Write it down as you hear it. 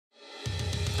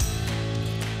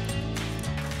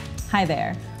Hi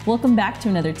there. Welcome back to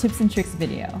another Tips and Tricks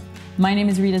video. My name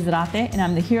is Rita Zarate and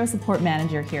I'm the Hero Support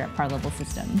Manager here at Parlevel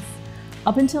Systems.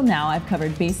 Up until now, I've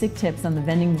covered basic tips on the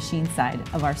vending machine side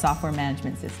of our software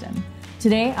management system.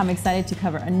 Today, I'm excited to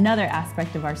cover another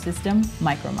aspect of our system,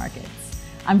 micromarkets.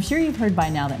 I'm sure you've heard by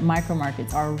now that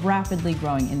micromarkets are a rapidly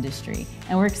growing industry,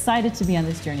 and we're excited to be on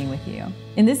this journey with you.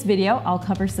 In this video, I'll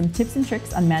cover some tips and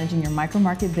tricks on managing your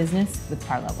micromarket business with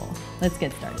Parlevel. Let's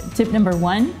get started. Tip number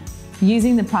 1,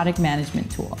 using the product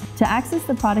management tool. To access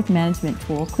the product management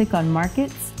tool, click on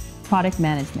Markets, Product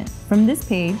Management. From this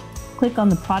page, click on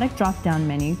the Product Dropdown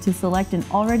Menu to select an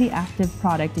already active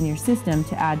product in your system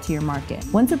to add to your market.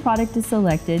 Once a product is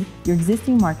selected, your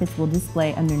existing markets will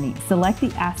display underneath. Select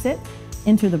the asset,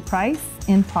 enter the price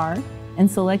in par, and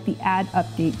select the Add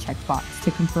Update checkbox to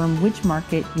confirm which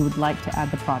market you would like to add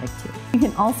the product to. You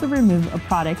can also remove a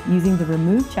product using the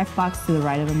Remove checkbox to the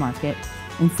right of the market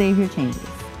and save your changes.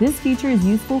 This feature is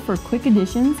useful for quick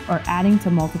additions or adding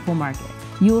to multiple markets.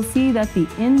 You will see that the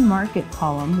In Market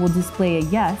column will display a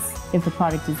yes if the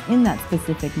product is in that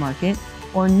specific market,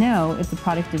 or no if the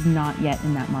product is not yet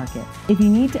in that market. If you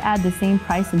need to add the same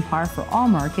price and par for all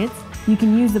markets, you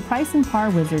can use the Price and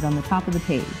Par wizard on the top of the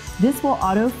page. This will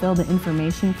auto-fill the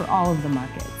information for all of the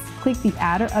markets. Click the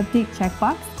Add or Update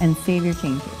checkbox and save your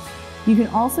changes. You can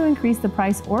also increase the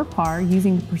price or par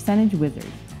using the percentage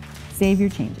wizard. Save your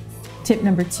changes. Tip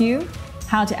number 2,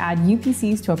 how to add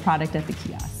UPCs to a product at the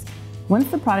kiosk. Once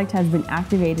the product has been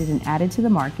activated and added to the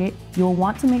market, you will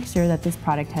want to make sure that this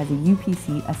product has a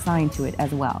UPC assigned to it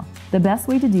as well. The best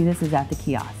way to do this is at the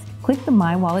kiosk. Click the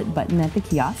My Wallet button at the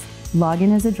kiosk, log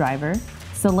in as a driver,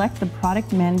 select the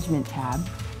Product Management tab,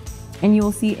 and you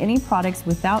will see any products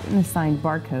without an assigned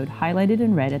barcode highlighted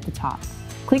in red at the top.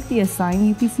 Click the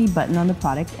Assign UPC button on the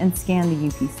product and scan the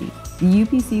UPC. The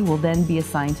UPC will then be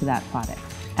assigned to that product.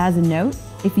 As a note,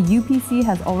 if a UPC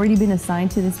has already been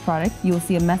assigned to this product, you will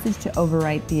see a message to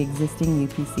overwrite the existing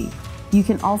UPC. You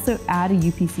can also add a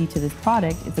UPC to this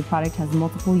product if the product has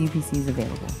multiple UPCs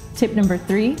available. Tip number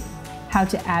 3, how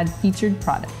to add featured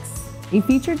products. A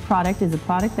featured product is a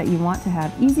product that you want to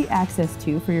have easy access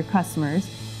to for your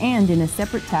customers and in a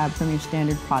separate tab from your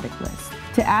standard product list.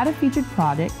 To add a featured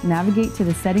product, navigate to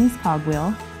the Settings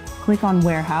cogwheel, click on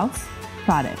Warehouse,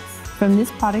 Products. From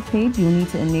this product page, you will need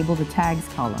to enable the Tags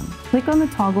column. Click on the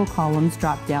Toggle Columns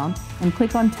drop-down and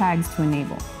click on Tags to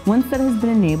enable. Once that has been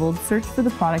enabled, search for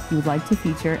the product you would like to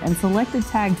feature and select a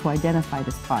tag to identify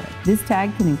this product. This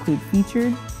tag can include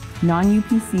featured,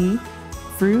 non-UPC,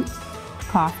 fruit,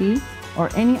 coffee, or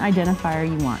any identifier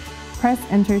you want. Press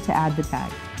Enter to add the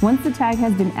tag. Once the tag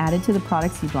has been added to the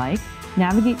products you'd like,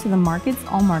 navigate to the Markets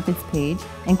All Markets page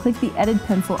and click the Edit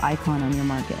Pencil icon on your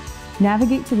market.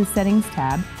 Navigate to the Settings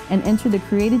tab and enter the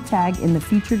created tag in the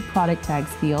Featured Product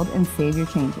Tags field and save your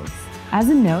changes. As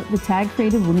a note, the tag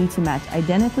created will need to match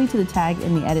identically to the tag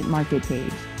in the Edit Market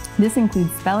page. This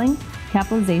includes spelling,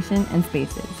 capitalization, and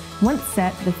spaces. Once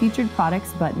set, the Featured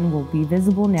Products button will be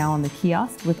visible now on the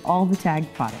kiosk with all the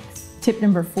tagged products. Tip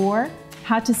number 4,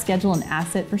 how to schedule an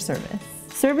asset for service.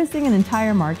 Servicing an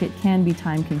entire market can be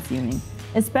time-consuming,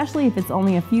 especially if it's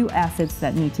only a few assets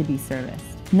that need to be serviced.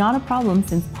 Not a problem,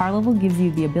 since Parlevel gives you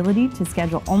the ability to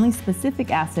schedule only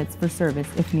specific assets for service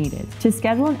if needed. To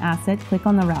schedule an asset, click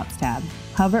on the Routes tab.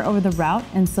 Hover over the route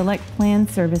and select Plan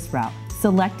Service Route.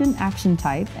 Select an action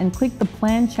type and click the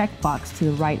Plan checkbox to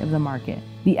the right of the market.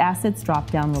 The Assets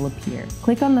drop-down will appear.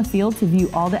 Click on the field to view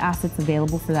all the assets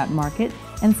available for that market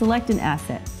and select an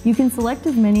asset. You can select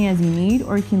as many as you need,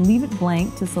 or you can leave it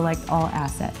blank to select all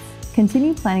assets.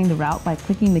 Continue planning the route by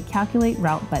clicking the Calculate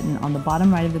Route button on the bottom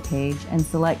right of the page and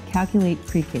select Calculate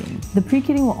Pre-kitting. The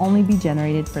pre-kitting will only be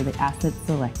generated for the assets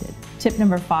selected. Tip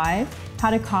number 5, how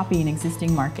to copy an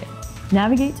existing market.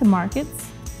 Navigate to Markets,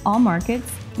 All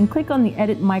Markets, and click on the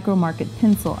Edit Micromarket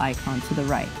pencil icon to the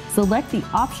right. Select the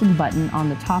Option button on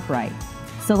the top right.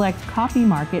 Select Copy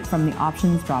Market from the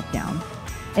Options drop-down.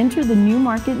 Enter the new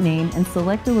market name and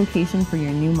select a location for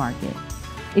your new market.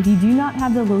 If you do not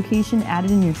have the location added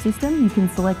in your system, you can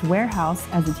select Warehouse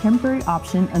as a temporary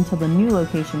option until the new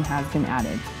location has been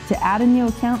added. To add a new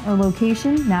account or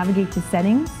location, navigate to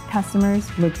Settings, Customers,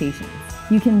 Locations.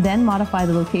 You can then modify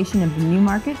the location of the new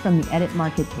market from the Edit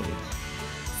Market page.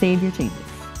 Save your changes.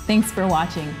 Thanks for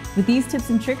watching. With these tips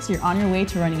and tricks, you're on your way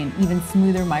to running an even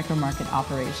smoother micromarket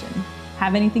operation.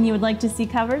 Have anything you would like to see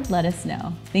covered? Let us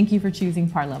know. Thank you for choosing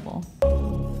Parlevel.